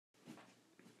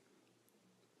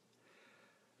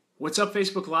What's up,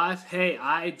 Facebook Live? Hey,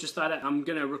 I just thought I'm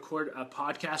going to record a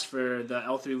podcast for the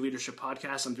L3 Leadership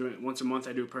Podcast. I'm doing it once a month.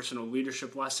 I do a personal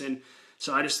leadership lesson.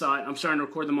 So I just thought I'm starting to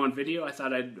record them on video. I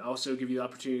thought I'd also give you the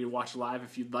opportunity to watch live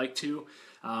if you'd like to.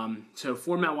 So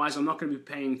format-wise, I'm not going to be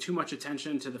paying too much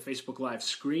attention to the Facebook Live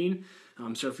screen.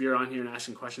 So if you're on here and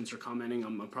asking questions or commenting,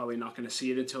 I'm probably not going to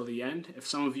see it until the end. If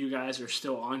some of you guys are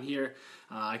still on here,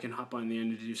 I can hop on the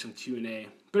end to do some Q&A.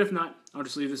 But if not, I'll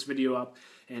just leave this video up,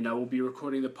 and I will be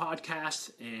recording the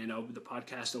podcast, and the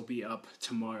podcast will be up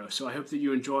tomorrow. So I hope that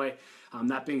you enjoy.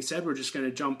 That being said, we're just going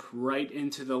to jump right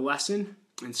into the lesson.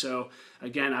 And so,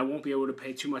 again, I won't be able to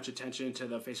pay too much attention to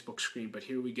the Facebook screen, but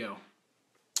here we go.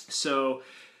 So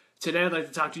today I'd like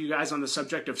to talk to you guys on the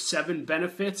subject of 7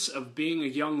 benefits of being a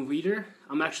young leader.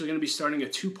 I'm actually going to be starting a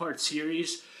 2-part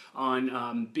series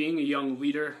on being a young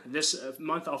leader. This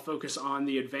month I'll focus on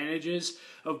the advantages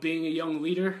of being a young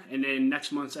leader, and then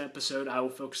next month's episode I will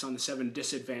focus on the 7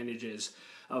 disadvantages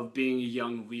of being a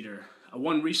young leader.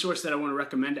 One resource that I want to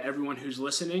recommend to everyone who's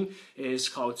listening is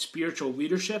called Spiritual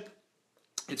Leadership.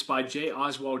 It's by J.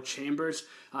 Oswald Chambers.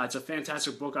 It's a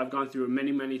fantastic book. I've gone through it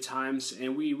many, many times,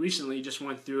 and we recently just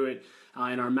went through it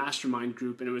in our mastermind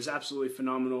group, and it was absolutely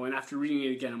phenomenal. And after reading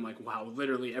it again, I'm like, wow,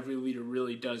 literally every leader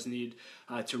really does need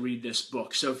to read this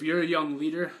book. So if you're a young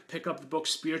leader, pick up the book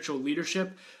Spiritual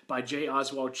Leadership by J.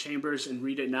 Oswald Chambers and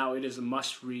read it now. It is a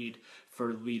must-read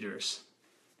for leaders.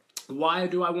 Why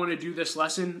do I want to do this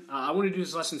lesson? I want to do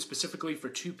this lesson specifically for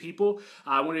 2 people.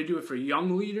 I want to do it for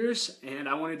young leaders, and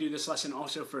I want to do this lesson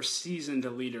also for seasoned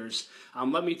leaders.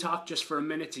 Let me talk just for a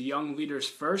minute to young leaders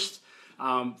first.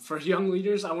 For young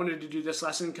leaders, I wanted to do this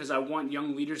lesson because I want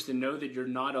young leaders to know that you're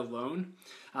not alone.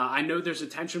 I know there's a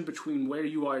tension between where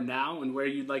you are now and where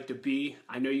you'd like to be.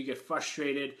 I know you get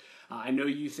frustrated. I know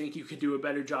you think you could do a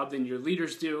better job than your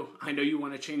leaders do. I know you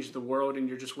want to change the world and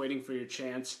you're just waiting for your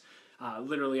chance.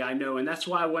 Literally, I know, and that's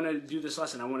why I want to do this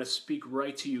lesson. I want to speak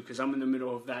right to you because I'm in the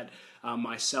middle of that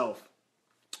myself.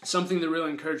 Something that really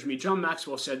encouraged me, John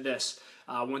Maxwell said this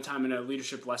one time in a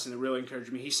leadership lesson that really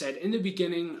encouraged me. He said, in the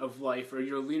beginning of life or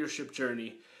your leadership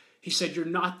journey, he said, you're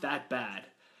not that bad.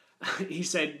 He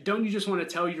said, don't you just want to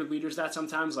tell your leaders that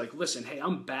sometimes? Like, listen, hey,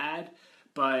 I'm bad,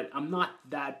 but I'm not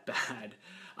that bad.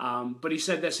 But he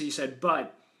said this, he said,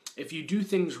 but if you do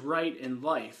things right in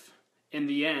life, in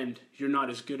the end, you're not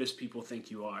as good as people think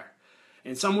you are.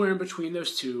 And somewhere in between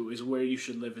those two is where you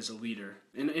should live as a leader.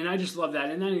 And I just love that.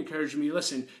 And that encouraged me,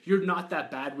 listen, you're not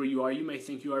that bad where you are. You may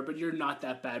think you are, but you're not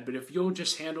that bad. But if you'll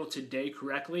just handle today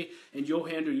correctly and you'll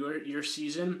handle your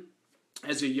season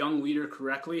as a young leader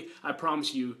correctly, I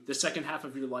promise you the second half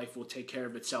of your life will take care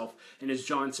of itself. And as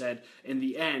John said, in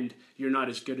the end, you're not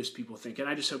as good as people think. And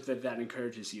I just hope that that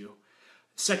encourages you.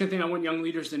 Second thing I want young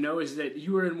leaders to know is that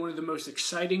you are in one of the most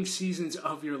exciting seasons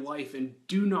of your life, and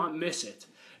do not miss it.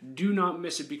 Do not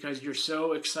miss it because you're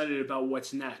so excited about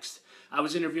what's next. I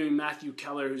was interviewing Matthew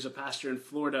Keller, who's a pastor in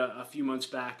Florida, a few months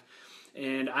back,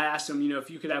 and I asked him, if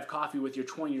you could have coffee with your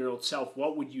 20-year-old self,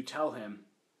 what would you tell him?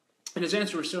 And his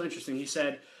answer was so interesting. He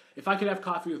said, if I could have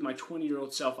coffee with my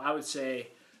 20-year-old self, I would say,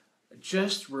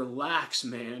 just relax,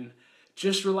 man.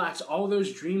 Just relax. All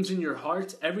those dreams in your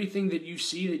heart, everything that you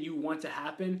see that you want to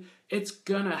happen, it's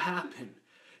gonna happen.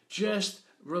 Just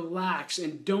relax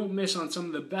and don't miss on some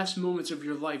of the best moments of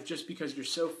your life just because you're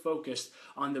so focused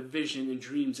on the vision and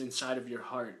dreams inside of your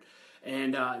heart.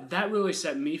 And that really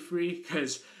set me free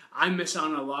because I miss out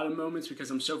on a lot of moments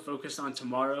because I'm so focused on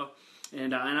tomorrow.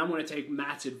 And I want to take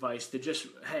Matt's advice to just,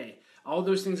 hey, all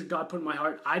those things that God put in my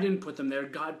heart, I didn't put them there.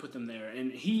 God put them there.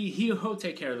 And He'll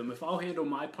take care of them. If I'll handle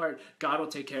my part, God will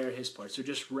take care of His part. So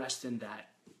just rest in that.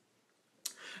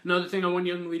 Another thing I want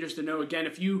young leaders to know, again,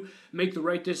 if you make the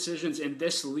right decisions in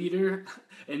this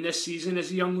season as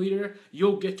a young leader,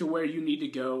 you'll get to where you need to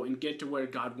go and get to where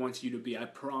God wants you to be. I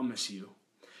promise you.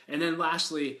 And then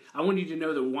lastly, I want you to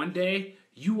know that one day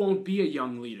you won't be a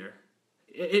young leader.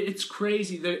 It's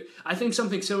crazy. I think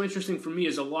something so interesting for me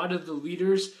is a lot of the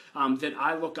leaders that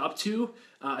I look up to,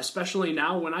 especially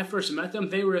now, when I first met them,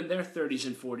 they were in their 30s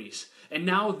and 40s. And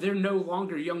now they're no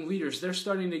longer young leaders. They're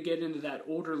starting to get into that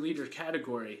older leader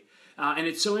category. And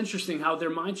it's so interesting how their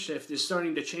mind shift is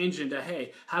starting to change into,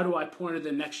 hey, how do I pour into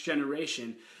the next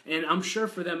generation? And I'm sure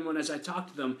for them, as I talk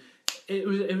to them,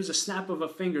 it was a snap of a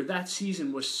finger. That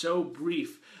season was so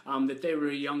brief that they were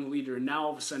a young leader. And now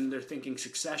all of a sudden they're thinking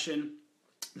succession.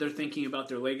 They're thinking about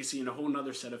their legacy and a whole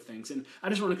other set of things. And I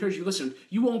just want to encourage you, listen,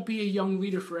 you won't be a young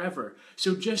leader forever.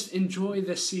 So just enjoy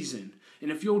this season. And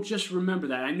if you'll just remember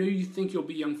that, I know you think you'll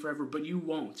be young forever, but you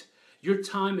won't. Your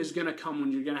time is going to come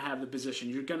when you're going to have the position.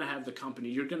 You're going to have the company.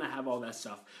 You're going to have all that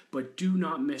stuff. But do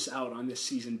not miss out on this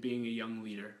season being a young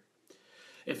leader.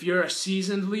 If you're a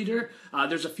seasoned leader,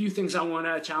 there's a few things I want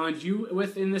to challenge you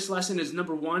with in this lesson. Is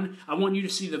number one, I want you to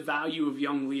see the value of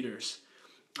young leaders.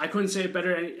 I couldn't say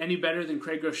it any better than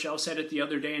Craig Groeschel said it the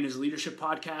other day in his leadership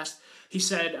podcast. He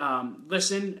said,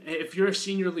 listen, if you're a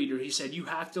senior leader, he said, you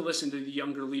have to listen to the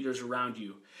younger leaders around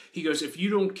you. He goes, if you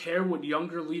don't care what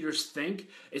younger leaders think,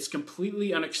 it's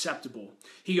completely unacceptable.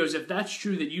 He goes, if that's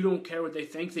true that you don't care what they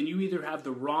think, then you either have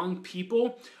the wrong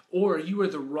people or you are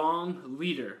the wrong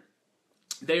leader.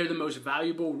 They are the most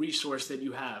valuable resource that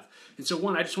you have. And so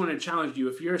one, I just want to challenge you.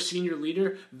 If you're a senior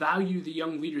leader, value the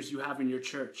young leaders you have in your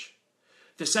church.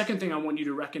 The second thing I want you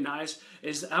to recognize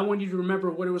is I want you to remember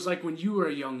what it was like when you were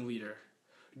a young leader.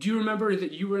 Do you remember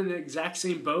that you were in the exact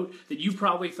same boat, that you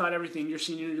probably thought everything your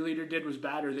senior leader did was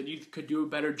bad, or that you could do a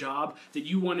better job, that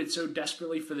you wanted so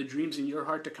desperately for the dreams in your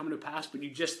heart to come to pass, but you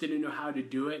just didn't know how to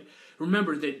do it?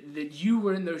 Remember that you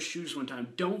were in those shoes one time.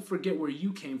 Don't forget where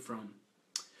you came from.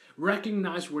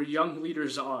 Recognize where young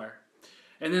leaders are.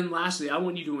 And then lastly, I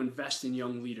want you to invest in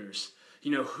young leaders.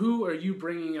 You know, who are you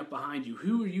bringing up behind you?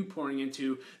 Who are you pouring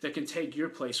into that can take your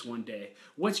place one day?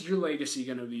 What's your legacy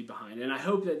going to be behind? And I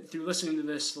hope that through listening to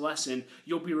this lesson,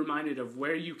 you'll be reminded of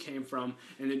where you came from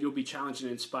and that you'll be challenged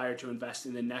and inspired to invest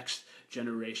in the next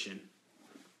generation.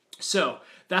 So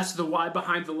that's the why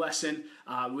behind the lesson.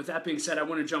 With that being said, I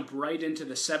want to jump right into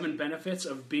the 7 benefits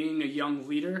of being a young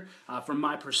leader from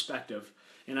my perspective.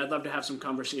 And I'd love to have some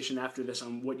conversation after this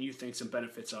on what you think some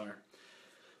benefits are.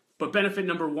 But benefit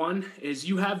number 1 is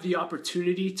you have the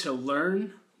opportunity to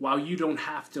learn while you don't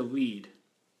have to lead.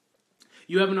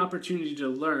 You have an opportunity to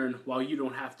learn while you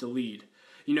don't have to lead.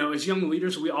 You know, as young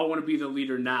leaders, we all want to be the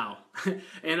leader now.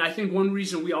 And I think one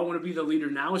reason we all want to be the leader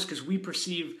now is because we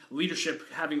perceive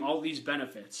leadership having all these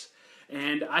benefits.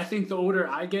 And I think the older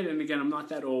I get, and again, I'm not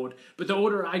that old, but the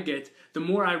older I get, the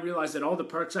more I realize that all the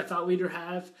perks I thought leaders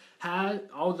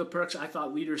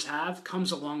have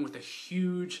comes along with a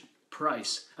huge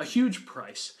price.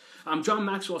 John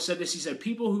Maxwell said this. He said,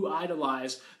 people who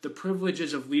idolize the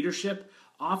privileges of leadership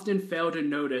often fail to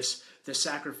notice the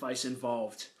sacrifice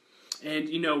involved. And,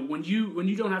 you know, when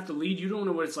you don't have to lead, you don't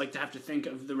know what it's like to have to think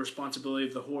of the responsibility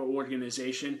of the whole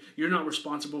organization. You're not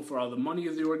responsible for all the money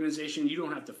of the organization. You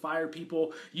don't have to fire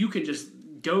people. You can just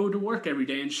go to work every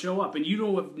day and show up. And you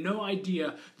don't have no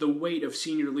idea the weight of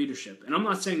senior leadership. And I'm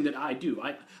not saying that I do.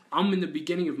 I'm in the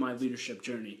beginning of my leadership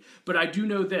journey. But I do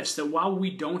know this, that while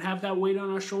we don't have that weight on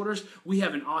our shoulders, we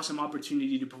have an awesome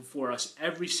opportunity before us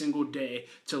every single day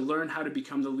to learn how to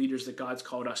become the leaders that God's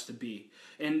called us to be.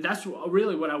 And that's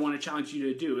really what I want to challenge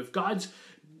you to do.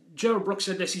 Gerald Brooks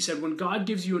said this, he said, when God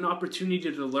gives you an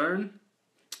opportunity to learn,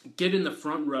 get in the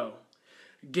front row.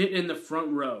 Get in the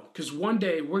front row. Because one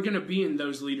day we're going to be in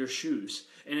those leaders' shoes.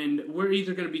 And we're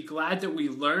either going to be glad that we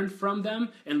learned from them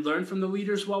and learned from the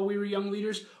leaders while we were young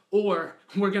leaders, or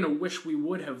we're going to wish we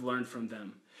would have learned from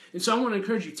them. And so I want to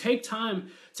encourage you, take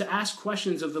time to ask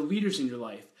questions of the leaders in your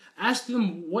life. Ask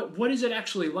them, what is it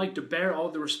actually like to bear all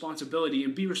the responsibility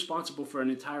and be responsible for an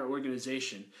entire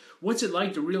organization? What's it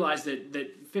like to realize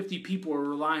that 50 people are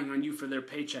relying on you for their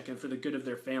paycheck and for the good of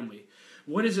their family?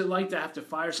 What is it like to have to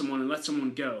fire someone and let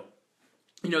someone go?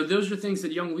 You know, those are things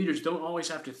that young leaders don't always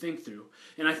have to think through.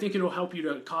 And I think it'll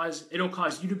cause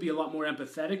you to be a lot more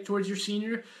empathetic towards your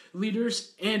senior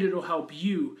leaders, and it'll help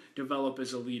you develop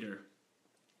as a leader.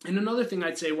 And another thing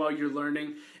I'd say while you're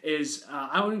learning is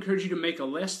I would encourage you to make a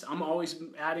list. I'm always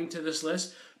adding to this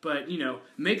list, but, you know,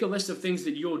 make a list of things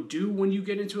that you'll do when you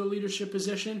get into a leadership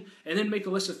position, and then make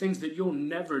a list of things that you'll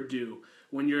never do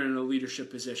when you're in a leadership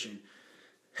position.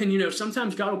 And, you know,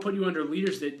 sometimes God will put you under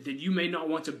leaders that you may not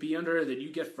want to be under, that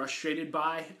you get frustrated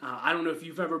by. I don't know if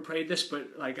you've ever prayed this, but,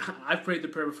 like, I've prayed the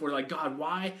prayer before, like, God,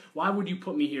 why would you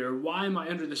put me here? Why am I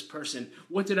under this person?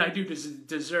 What did I do to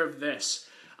deserve this?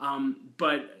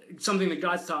 But something that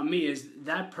God's taught me is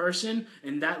that person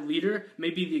and that leader may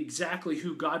be exactly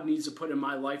who God needs to put in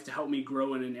my life to help me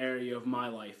grow in an area of my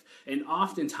life. And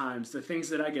oftentimes, the things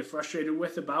that I get frustrated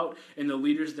with about and the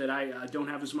leaders that I don't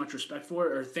have as much respect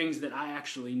for are things that I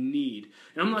actually need.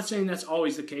 And I'm not saying that's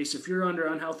always the case. If you're under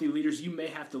unhealthy leaders, you may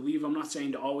have to leave. I'm not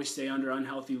saying to always stay under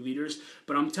unhealthy leaders,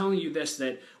 but I'm telling you this,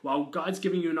 that while God's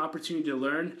giving you an opportunity to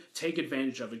learn, take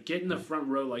advantage of it. Get in the front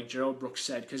row, like Gerald Brooks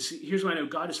said, because here's what I know.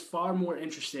 God is far more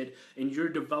interested in your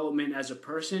development as a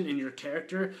person and your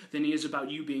character than he is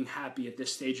about you being happy at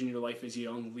this stage in your life as a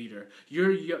young leader.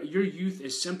 Your youth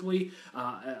is simply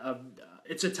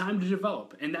it's a time to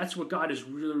develop, and that's what God is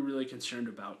really, really concerned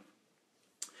about.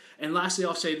 And lastly,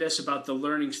 I'll say this about the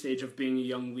learning stage of being a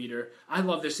young leader. I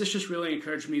love this. This just really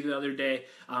encouraged me the other day.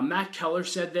 Matt Keller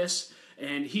said this,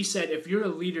 and he said, if you're a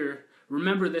leader,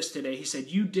 remember this today. He said,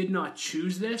 you did not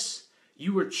choose this,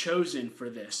 You were chosen for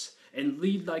this, and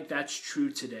lead like that's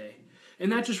true today.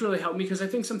 And that just really helped me, because I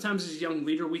think sometimes as a young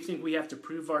leader, we think we have to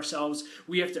prove ourselves.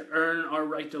 We have to earn our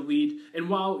right to lead. And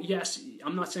while, yes,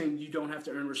 I'm not saying you don't have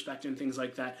to earn respect and things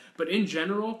like that, but in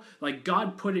general, like,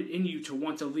 God put it in you to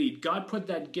want to lead. God put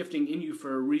that gifting in you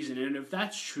for a reason. And if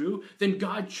that's true, then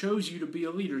God chose you to be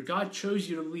a leader. God chose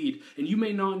you to lead. And you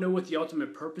may not know what the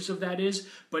ultimate purpose of that is,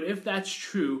 but if that's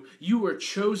true, you were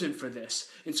chosen for this.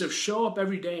 And so show up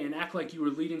every day and act like you were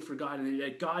leading for God, and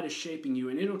that God is shaping you.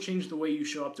 And it'll change the way you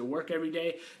show up to work every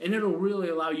day, and it'll really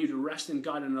allow you to rest in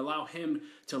God and allow Him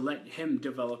to let Him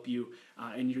develop you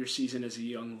in your season as a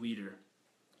young leader.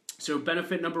 So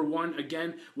benefit number 1,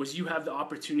 again, was you have the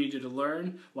opportunity to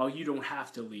learn while you don't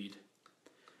have to lead.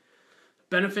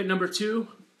 Benefit number 2,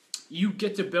 you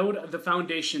get to build the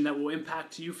foundation that will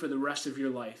impact you for the rest of your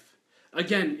life.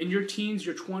 Again, in your teens,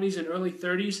 your 20s, and early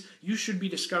 30s, you should be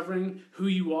discovering who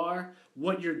you are,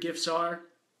 what your gifts are,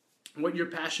 what you're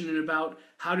passionate about,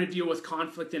 how to deal with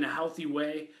conflict in a healthy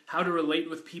way, how to relate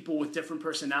with people with different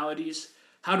personalities,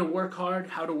 how to work hard,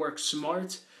 how to work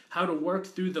smart, how to work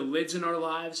through the lids in our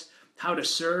lives, how to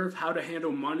serve, how to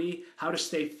handle money, how to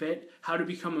stay fit, how to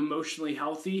become emotionally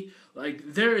healthy. Like,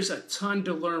 there is a ton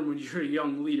to learn when you're a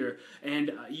young leader,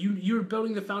 and you're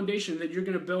building the foundation that you're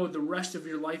going to build the rest of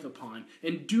your life upon.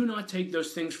 And do not take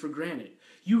those things for granted.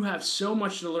 You have so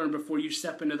much to learn before you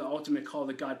step into the ultimate call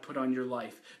that God put on your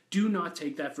life. Do not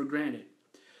take that for granted.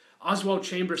 Oswald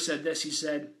Chambers said this. He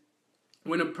said,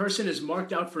 when a person is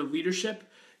marked out for leadership,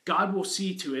 God will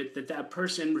see to it that that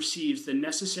person receives the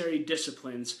necessary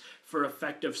disciplines for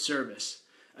effective service.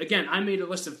 Again, I made a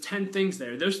list of 10 things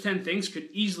there. Those 10 things could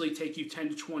easily take you 10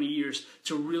 to 20 years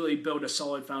to really build a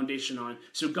solid foundation on,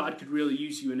 so God could really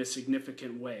use you in a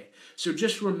significant way. So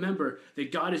just remember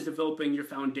that God is developing your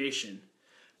foundation.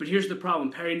 But here's the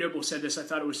problem. Perry Noble said this. I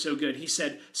thought it was so good. He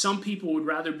said, some people would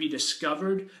rather be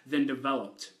discovered than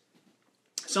developed.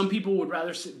 Some people would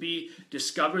rather be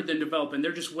discovered than developed, and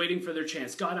they're just waiting for their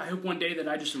chance. God, I hope one day that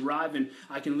I just arrive and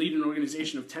I can lead an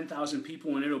organization of 10,000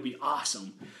 people and it'll be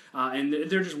awesome. And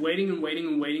they're just waiting and waiting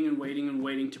and waiting and waiting and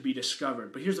waiting to be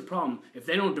discovered. But here's the problem. If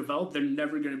they don't develop, they're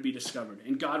never going to be discovered,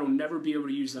 and God will never be able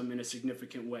to use them in a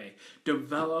significant way.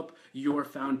 Develop your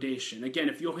foundation. Again,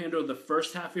 if you'll handle the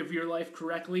first half of your life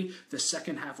correctly, the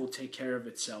second half will take care of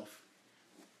itself.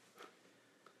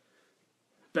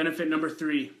 Benefit number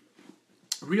 3.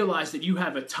 Realize that you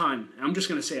have a ton, and I'm just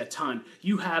going to say a ton,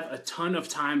 you have a ton of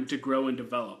time to grow and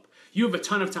develop. You have a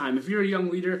ton of time. If you're a young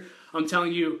leader, I'm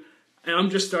telling you, and I'm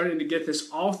just starting to get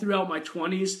this all throughout my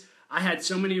 20s, I had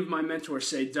so many of my mentors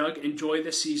say, Doug, enjoy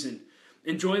this season.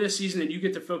 Enjoy this season, and you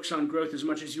get to focus on growth as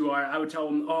much as you are. I would tell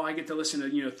them, I get to listen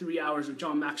to 3 hours of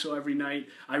John Maxwell every night.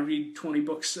 I read 20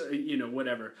 books,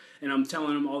 whatever. And I'm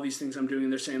telling them all these things I'm doing.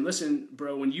 And they're saying, listen,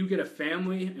 bro, when you get a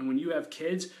family and when you have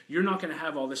kids, you're not going to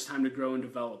have all this time to grow and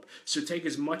develop. So take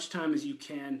as much time as you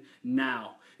can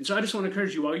now. And so I just want to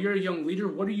encourage you, while you're a young leader,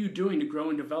 what are you doing to grow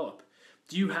and develop?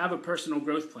 Do you have a personal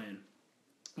growth plan?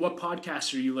 What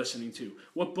podcasts are you listening to?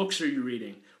 What books are you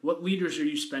reading? What leaders are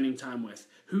you spending time with?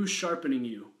 Who's sharpening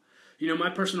you? My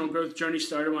personal growth journey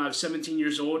started when I was 17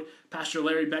 years old. Pastor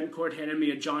Larry Betancourt handed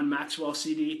me a John Maxwell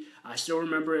CD. I still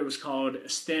remember it was called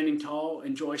Standing Tall,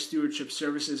 Enjoy Stewardship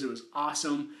Services. It was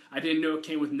awesome. I didn't know it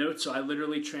came with notes, so I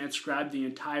literally transcribed the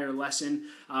entire lesson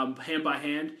hand by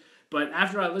hand. But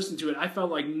after I listened to it, I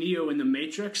felt like Neo in the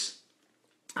Matrix,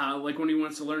 like when he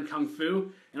wants to learn Kung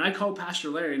Fu. And I called Pastor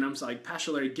Larry, and I was like,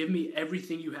 Pastor Larry, give me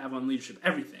everything you have on leadership,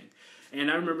 everything. And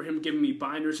I remember him giving me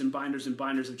binders and binders and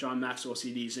binders of John Maxwell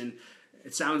CDs. And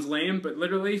it sounds lame, but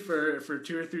literally for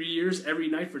 2 or 3 years, every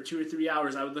night for 2 or 3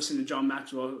 hours, I would listen to John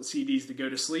Maxwell CDs to go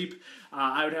to sleep.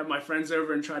 I would have my friends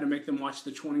over and try to make them watch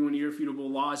the 21 Irrefutable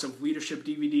Laws of Leadership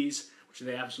DVDs, which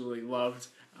they absolutely loved.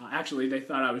 Actually, they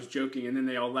thought I was joking, and then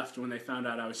they all left when they found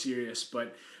out I was serious.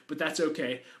 But that's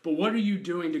okay. But what are you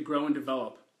doing to grow and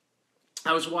develop?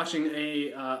 I was watching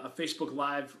a Facebook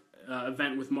Live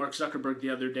event with Mark Zuckerberg the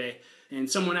other day, and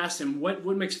someone asked him, what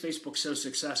makes Facebook so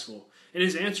successful? And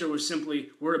his answer was simply,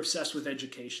 we're obsessed with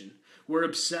education. We're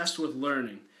obsessed with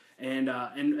learning. And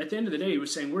at the end of the day, he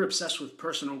was saying we're obsessed with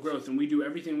personal growth, and we do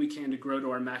everything we can to grow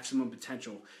to our maximum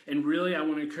potential. And really, I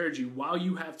want to encourage you, while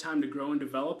you have time to grow and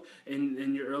develop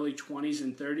in your early 20s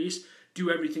and 30s,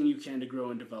 do everything you can to grow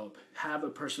and develop. Have a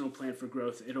personal plan for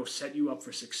growth. It'll set you up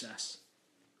for success.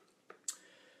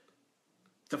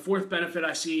 The fourth benefit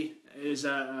I see is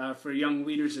for young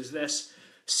leaders is this.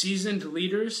 Seasoned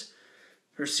leaders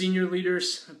or senior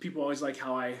leaders, people always like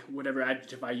whatever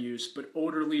adjective I use, but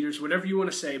older leaders, whatever you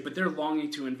want to say, but they're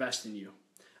longing to invest in you.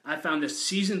 I found that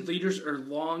seasoned leaders are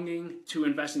longing to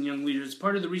invest in young leaders. It's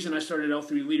part of the reason I started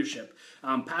L3 Leadership.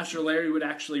 Pastor Larry would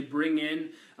actually bring in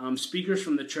speakers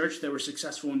from the church that were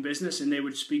successful in business, and they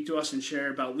would speak to us and share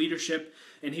about leadership.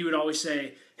 And he would always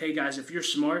say, hey guys, if you're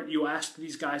smart, you ask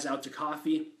these guys out to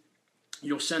coffee,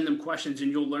 you'll send them questions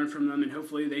and you'll learn from them, and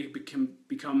hopefully they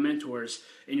become mentors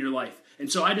in your life.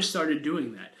 And so I just started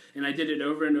doing that. And I did it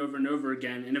over and over and over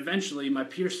again. And eventually my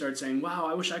peers started saying, wow,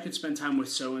 I wish I could spend time with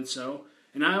so-and-so.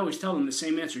 And I always tell them the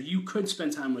same answer. You could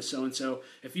spend time with so-and-so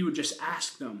if you would just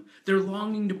ask them. They're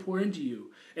longing to pour into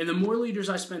you. And the more leaders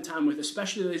I spend time with,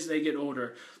 especially as they get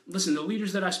older, listen, the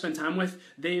leaders that I spend time with,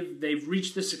 they've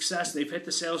reached the success, they've hit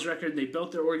the sales record, they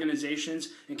built their organizations.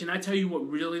 And can I tell you what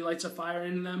really lights a fire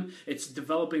in them? It's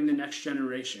developing the next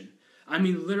generation. I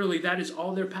mean, literally, that is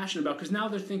all they're passionate about, because now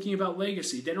they're thinking about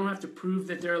legacy. They don't have to prove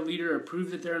that they're a leader or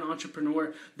prove that they're an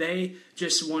entrepreneur. They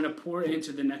just want to pour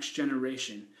into the next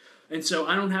generation. And so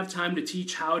I don't have time to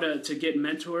teach how to get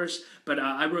mentors, but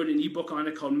I wrote an ebook on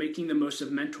it called Making the Most of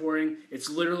Mentoring. It's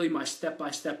literally my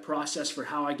step-by-step process for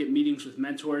how I get meetings with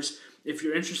mentors. If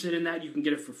you're interested in that, you can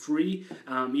get it for free,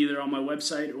 either on my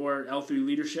website or L3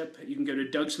 Leadership. You can go to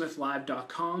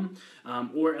DougSmithLive.com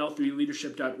or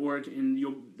L3Leadership.org, and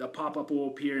a pop-up will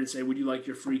appear and say, would you like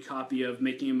your free copy of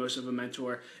Making the Most of a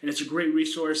Mentor? And it's a great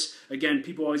resource. Again,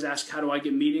 people always ask, how do I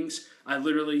get meetings?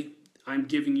 I'm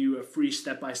giving you a free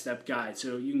step-by-step guide,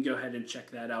 so you can go ahead and check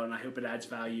that out, and I hope it adds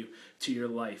value to your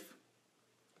life.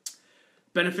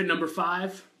 Benefit number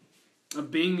 5 of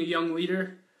being a young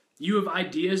leader: you have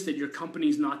ideas that your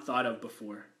company's not thought of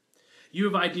before. You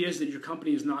have ideas that your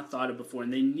company has not thought of before,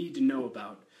 and they need to know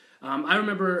about. I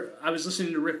remember I was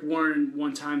listening to Rick Warren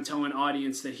one time tell an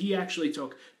audience that he actually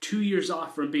took 2 years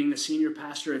off from being the senior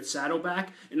pastor at Saddleback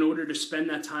in order to spend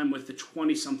that time with the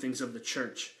 20-somethings of the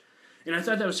church. And I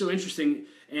thought that was so interesting,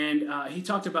 and he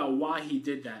talked about why he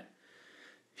did that.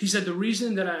 He said, the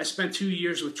reason that I spent 2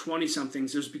 years with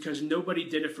 20-somethings is because nobody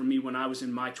did it for me when I was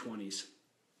in my 20s.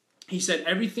 He said,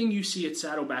 everything you see at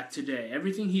Saddleback today,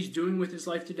 everything he's doing with his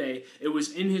life today, it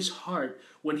was in his heart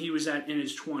when he was in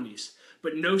his 20s.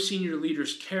 But no senior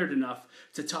leaders cared enough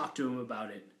to talk to him about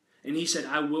it. And he said,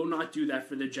 I will not do that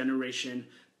for the generation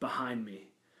behind me.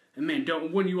 And man,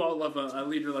 wouldn't you all love a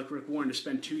leader like Rick Warren to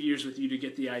spend 2 years with you to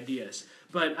get the ideas?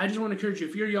 But I just want to encourage you,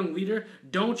 if you're a young leader,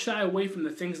 don't shy away from the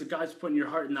things that God's put in your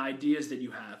heart and the ideas that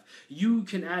you have. You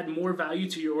can add more value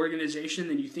to your organization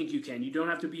than you think you can. You don't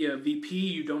have to be a VP.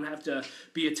 You don't have to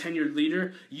be a tenured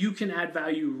leader. You can add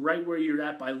value right where you're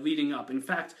at by leading up. In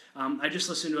fact, I just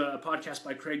listened to a podcast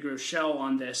by Craig Groeschel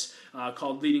on this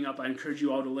called Leading Up. I encourage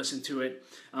you all to listen to it.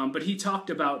 But he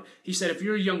said, if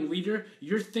you're a young leader,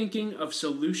 you're thinking of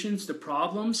solutions to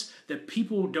problems that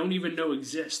people don't even know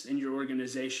exist in your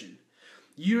organization.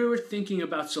 You're thinking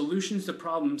about solutions to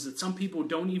problems that some people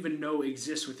don't even know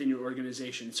exist within your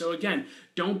organization. So again,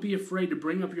 don't be afraid to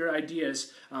bring up your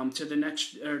ideas to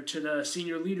the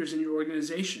senior leaders in your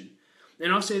organization.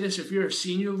 And I'll say this, if you're a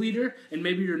senior leader and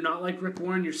maybe you're not like Rick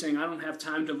Warren, you're saying, I don't have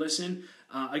time to listen.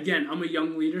 Again, I'm a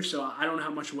young leader, so I don't know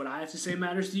how much what I have to say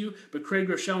matters to you. But Craig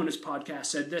Groeschel in his podcast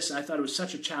said this, and I thought it was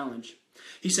such a challenge.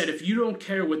 He said, if you don't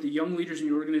care what the young leaders in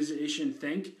your organization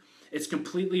think, it's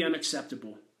completely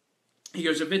unacceptable. He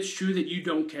goes, if it's true that you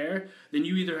don't care, then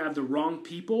you either have the wrong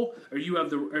people or you are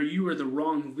the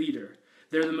wrong leader.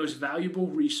 They're the most valuable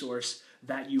resource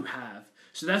that you have.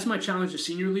 So that's my challenge to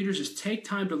senior leaders, is take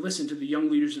time to listen to the young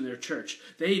leaders in their church.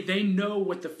 They know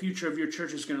what the future of your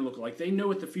church is going to look like. They know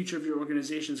what the future of your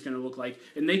organization is going to look like,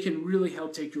 and they can really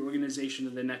help take your organization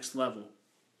to the next level.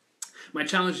 My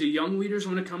challenge to young leaders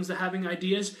when it comes to having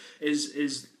ideas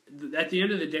is at the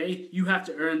end of the day, you have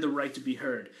to earn the right to be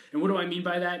heard. And what do I mean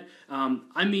by that?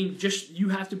 I mean, just you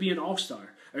have to be an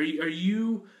all-star. Are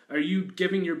you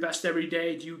giving your best every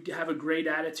day? Do you have a great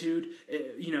attitude?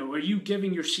 Are you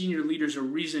giving your senior leaders a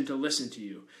reason to listen to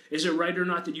you? Is it right or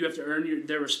not that you have to earn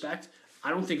their respect? I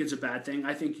don't think it's a bad thing.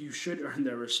 I think you should earn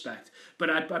their respect.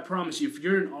 But I promise you, if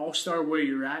you're an all-star where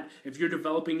you're at, if you're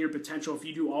developing your potential, if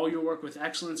you do all your work with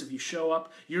excellence, if you show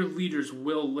up, your leaders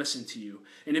will listen to you.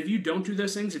 And if you don't do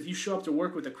those things, if you show up to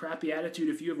work with a crappy attitude,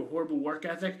 if you have a horrible work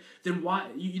ethic, then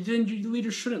then your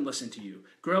leaders shouldn't listen to you.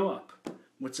 Grow up.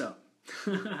 What's up?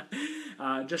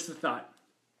 Just a thought.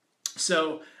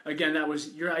 So again, that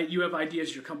was you have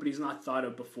ideas your company's not thought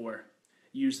of before.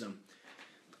 Use them.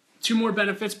 2 more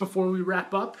benefits before we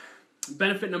wrap up.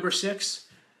 Benefit number 6,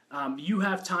 you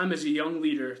have time as a young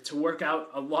leader to work out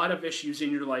a lot of issues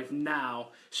in your life now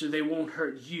so they won't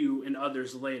hurt you and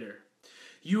others later.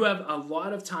 You have a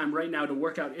lot of time right now to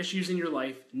work out issues in your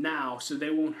life now so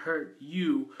they won't hurt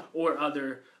you or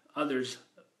others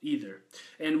either.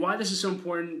 And why this is so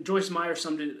important, Joyce Meyer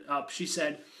summed it up. She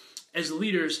said, as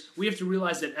leaders, we have to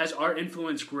realize that as our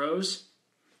influence grows,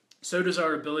 so does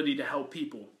our ability to help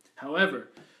people. However,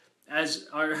 as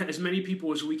many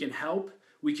people as we can help,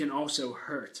 we can also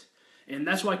hurt. And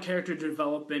that's why character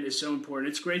development is so important.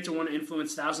 It's great to want to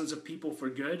influence thousands of people for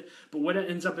good, but what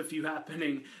ends up if you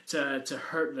happening to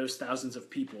hurt those thousands of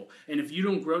people? And if you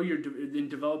don't grow and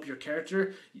develop your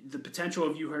character, the potential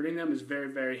of you hurting them is very,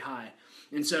 very high.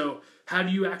 And so how do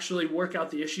you actually work out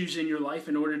the issues in your life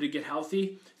in order to get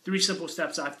healthy? 3 simple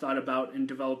steps I've thought about in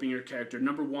developing your character.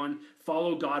 Number 1,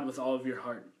 follow God with all of your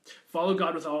heart. Follow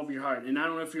God with all of your heart. And I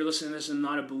don't know if you're listening to this and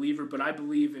not a believer, but I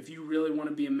believe if you really want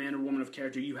to be a man or woman of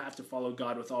character, you have to follow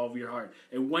God with all of your heart.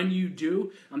 And when you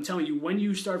do, I'm telling you, when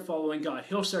you start following God,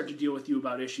 He'll start to deal with you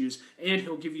about issues, and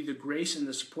He'll give you the grace and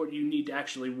the support you need to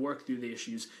actually work through the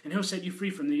issues. And He'll set you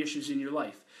free from the issues in your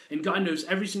life. And God knows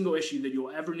every single issue that you'll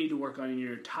ever need to work on in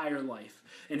your entire life.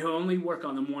 And He'll only work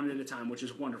on them one at a time, which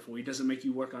is wonderful. He doesn't make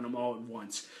you work on them all at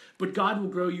once. But God will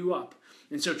grow you up.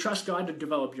 And so trust God to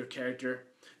develop your character.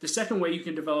 The second way you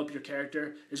can develop your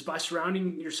character is by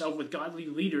surrounding yourself with godly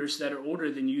leaders that are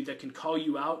older than you, that can call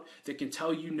you out, that can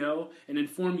tell you no, and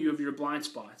inform you of your blind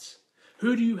spots.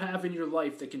 Who do you have in your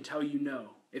life that can tell you no?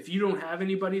 If you don't have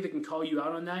anybody that can call you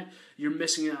out on that, you're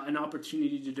missing an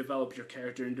opportunity to develop your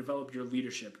character and develop your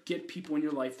leadership. Get people in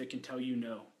your life that can tell you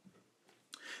no.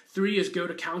 3 is go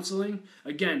to counseling.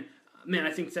 Again, man,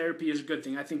 I think therapy is a good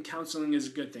thing. I think counseling is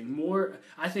a good thing.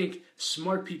 I think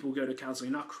smart people go to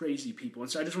counseling, not crazy people.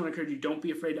 And so I just want to encourage you, don't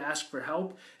be afraid to ask for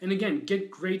help. And again, get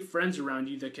great friends around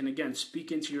you that can, again,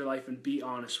 speak into your life and be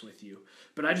honest with you.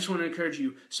 But I just want to encourage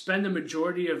you, spend the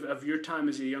majority of your time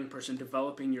as a young person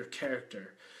developing your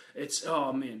character. It's,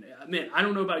 oh man, I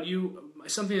don't know about you,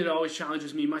 something that always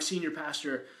challenges me, my senior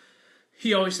pastor,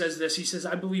 he always says this. He says,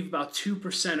 I believe about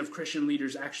 2% of Christian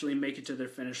leaders actually make it to their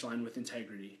finish line with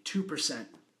integrity. 2%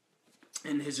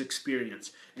 in his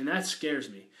experience. And that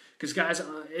scares me. Because, guys,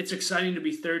 it's exciting to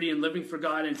be 30 and living for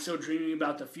God and still dreaming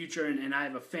about the future. And I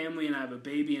have a family and I have a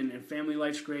baby, and family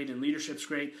life's great and leadership's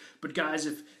great. But, guys,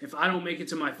 if I don't make it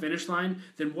to my finish line,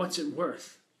 then what's it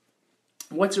worth?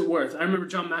 What's it worth? I remember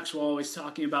John Maxwell always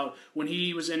talking about when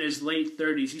he was in his late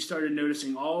 30s, he started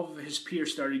noticing all of his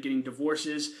peers started getting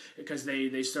divorces because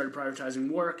they started prioritizing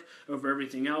work over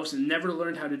everything else and never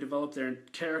learned how to develop their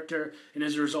character. And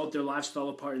as a result, their lives fell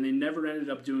apart and they never ended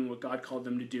up doing what God called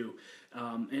them to do.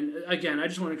 And again, I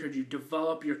just want to encourage you,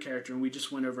 develop your character, and we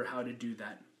just went over how to do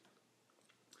that.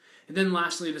 And then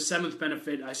lastly, the 7th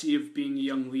benefit I see of being a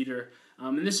young leader,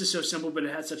 and this is so simple, but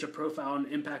it had such a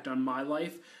profound impact on my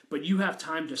life, but you have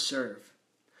time to serve.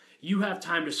 You have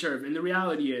time to serve. And the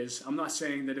reality is, I'm not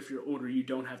saying that if you're older, you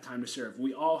don't have time to serve.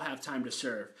 We all have time to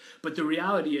serve. But the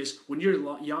reality is, when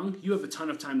you're young, you have a ton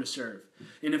of time to serve.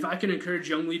 And if I can encourage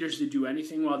young leaders to do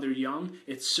anything while they're young,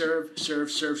 it's serve,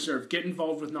 serve, serve, serve. Get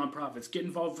involved with nonprofits. Get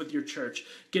involved with your church.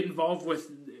 Get involved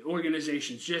with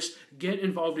organizations. Just get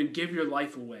involved and give your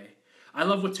life away. I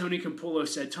love what Tony Campolo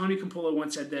said. Tony Campolo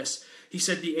once said this. He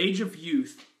said, the age of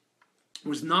youth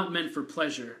was not meant for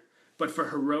pleasure, but for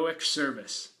heroic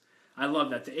service. I love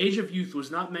that. The age of youth was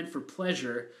not meant for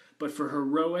pleasure, but for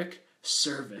heroic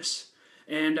service.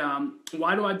 And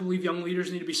why do I believe young leaders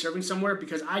need to be serving somewhere?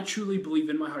 Because I truly believe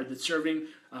in my heart that serving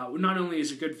not only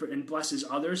is it good for and blesses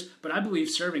others, but I believe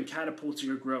serving catapults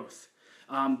your growth.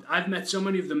 I've met so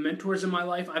many of the mentors in my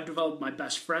life. I've developed my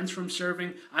best friends from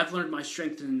serving. I've learned my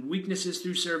strengths and weaknesses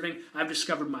through serving. I've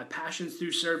discovered my passions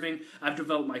through serving. I've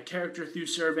developed my character through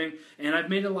serving. And I've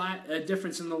made a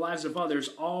difference in the lives of others,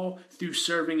 all through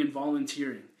serving and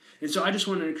volunteering. And so I just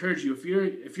want to encourage you, if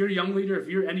you're a young leader, if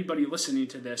you're anybody listening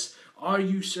to this, are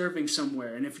you serving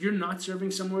somewhere? And if you're not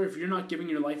serving somewhere, if you're not giving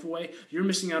your life away, you're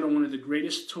missing out on one of the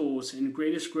greatest tools and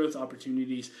greatest growth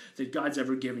opportunities that God's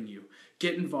ever given you.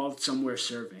 Get involved somewhere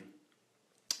serving.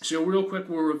 So real quick,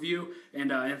 we'll review,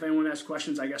 and if anyone has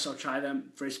questions, I guess I'll try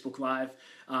them Facebook Live.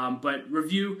 But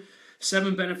review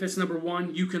 7 benefits. Number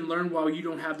 1, you can learn while you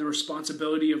don't have the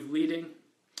responsibility of leading.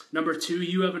 Number 2,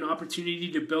 you have an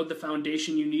opportunity to build the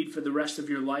foundation you need for the rest of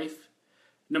your life.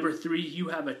 Number 3, you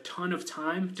have a ton of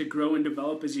time to grow and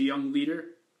develop as a young leader.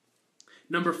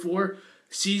 Number 4,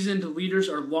 seasoned leaders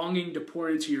are longing to pour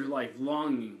into your life.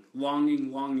 Longing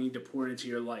to pour into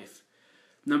your life.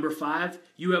 Number 5,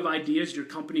 you have ideas your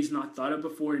company's not thought of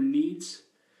before and needs.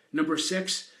 Number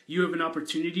 6, you have an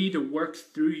opportunity to work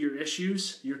through your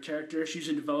issues, your character issues,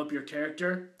 and develop your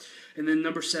character. And then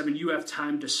number 7, you have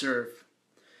time to serve.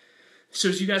 So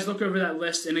as you guys look over that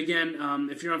list, and again,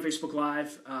 if you're on Facebook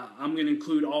Live, I'm going to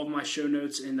include all of my show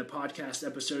notes in the podcast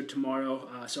episode tomorrow,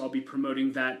 so I'll be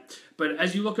promoting that. But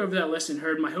as you look over that list and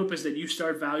heard, my hope is that you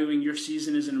start valuing your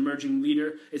season as an emerging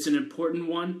leader. It's an important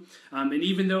one, and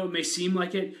even though it may seem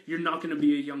like it, you're not going to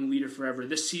be a young leader forever.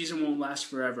 This season won't last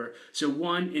forever. So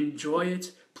one, enjoy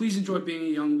it. Please enjoy being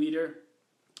a young leader.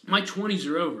 My 20s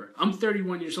are over. I'm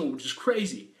 31 years old, which is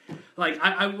crazy. Like,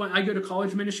 I go to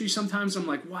college ministry sometimes, I'm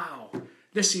like, wow,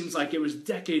 this seems like it was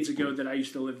decades ago that I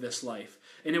used to live this life.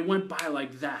 And it went by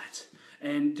like that.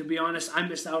 And to be honest, I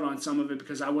missed out on some of it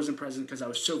because I wasn't present because I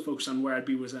was so focused on where I'd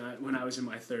be when I was in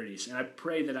my 30s. And I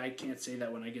pray that I can't say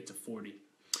that when I get to 40.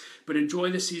 But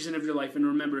enjoy the season of your life. And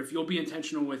remember, if you'll be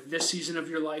intentional with this season of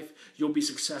your life, you'll be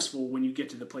successful when you get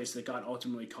to the place that God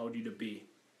ultimately called you to be.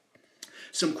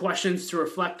 Some questions to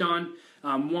reflect on.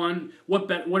 One, what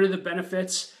are the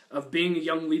benefits of being a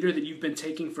young leader that you've been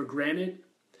taking for granted?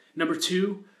 Number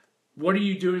two, what are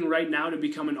you doing right now to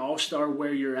become an all-star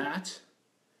where you're at?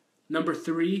 Number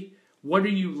three, what are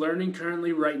you learning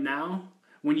currently right now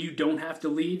when you don't have to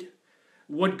lead?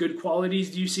 What good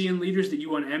qualities do you see in leaders that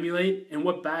you want to emulate? And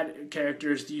what bad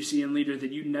characters do you see in leaders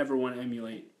that you never want to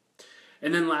emulate?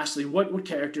 And then lastly, what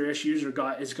character issues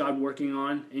is God working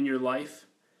on in your life?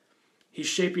 He's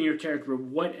shaping your character.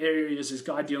 What areas is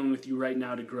God dealing with you right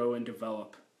now to grow and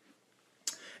develop?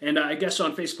 And I guess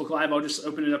on Facebook Live, I'll just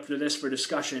open it up to this for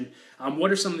discussion.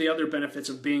 What are some of the other benefits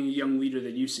of being a young leader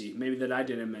that you see, maybe that I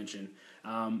didn't mention?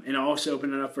 And I'll also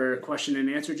open it up for question and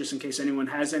answer, just in case anyone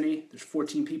has any. There's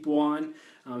 14 people on.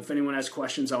 If anyone has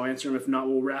questions, I'll answer them. If not,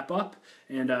 we'll wrap up.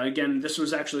 And again, this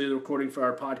was actually the recording for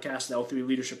our podcast, the L3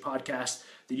 Leadership Podcast,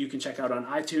 that you can check out on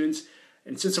iTunes.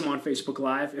 And since I'm on Facebook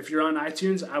Live, if you're on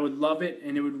iTunes, I would love it,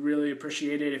 and it would really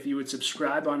appreciate it if you would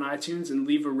subscribe on iTunes and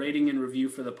leave a rating and review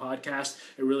for the podcast.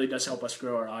 It really does help us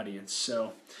grow our audience.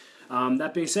 So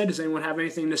that being said, does anyone have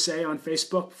anything to say on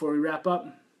Facebook before we wrap up?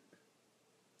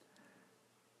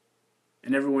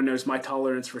 And everyone knows my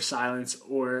tolerance for silence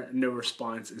or no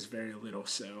response is very little,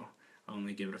 so I'll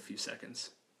only give it a few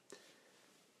seconds.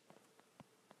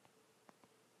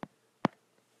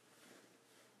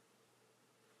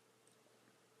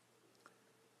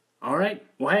 All right.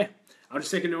 Well, hey, I'll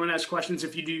just take it no one has questions.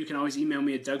 If you do, you can always email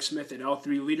me at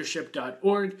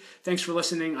dougsmith@l3leadership.org. Thanks for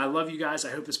listening. I love you guys.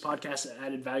 I hope this podcast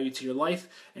added value to your life.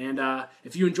 And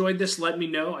if you enjoyed this, let me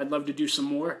know. I'd love to do some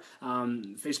more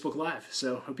Facebook Live.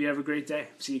 So hope you have a great day.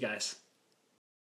 See you guys.